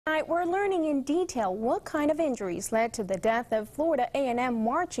Tonight, we're learning in detail what kind of injuries led to the death of Florida A&M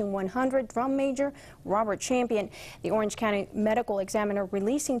Marching 100 Drum Major Robert Champion. The Orange County Medical Examiner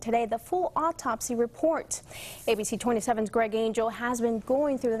releasing today the full autopsy report. ABC 27's Greg Angel has been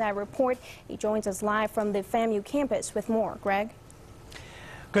going through that report. He joins us live from the Famu campus with more. Greg?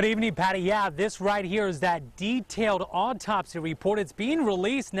 Good evening, Patty. Yeah, this right here is that detailed autopsy report. It's being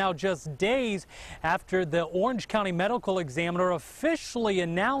released now just days after the Orange County Medical Examiner officially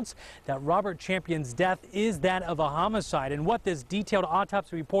announced that Robert Champion's death is that of a homicide. And what this detailed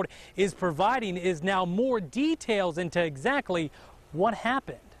autopsy report is providing is now more details into exactly what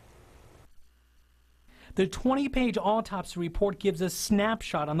happened. The 20-page autopsy report gives a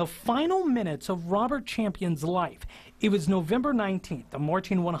snapshot on the final minutes of Robert Champion's life. It was November 19th. The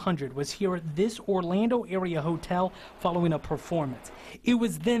Marching 100 was here at this Orlando area hotel following a performance. It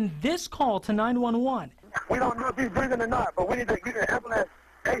was then this call to 911. We don't know if he's breathing or not, but we need to get an ambulance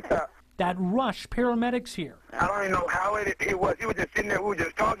ASAP. That rushed paramedics here. I don't even know how it was. He was just sitting there. We were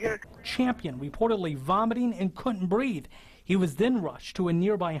just talking. Champion reportedly vomiting and couldn't breathe. He was then rushed to a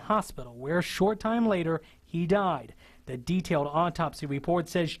nearby hospital where a short time later he died. The detailed autopsy report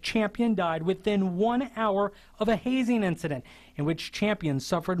says Champion died within 1 hour of a hazing incident in which Champion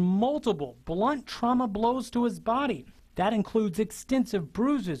suffered multiple blunt trauma blows to his body. That includes extensive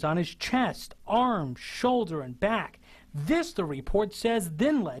bruises on his chest, arms, shoulder, and back. This, the report says,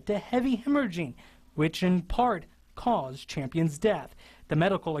 then led to heavy hemorrhaging, which in part caused Champion's death. The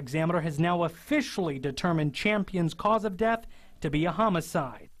medical examiner has now officially determined Champion's cause of death to be a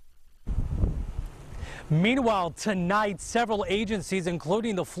homicide. Meanwhile, tonight, several agencies,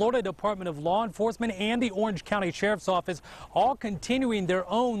 including the Florida Department of Law Enforcement and the Orange County Sheriff's Office, all continuing their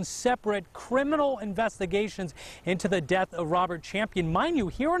own separate criminal investigations into the death of Robert Champion. Mind you,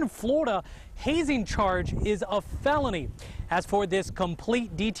 here in Florida, hazing charge is a felony. As for this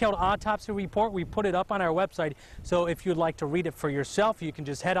complete detailed autopsy report, we put it up on our website. So if you'd like to read it for yourself, you can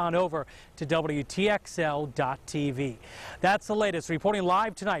just head on over to WTXL.TV. That's the latest. Reporting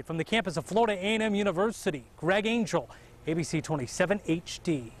live tonight from the campus of Florida A&M University, Greg Angel, ABC 27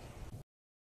 HD.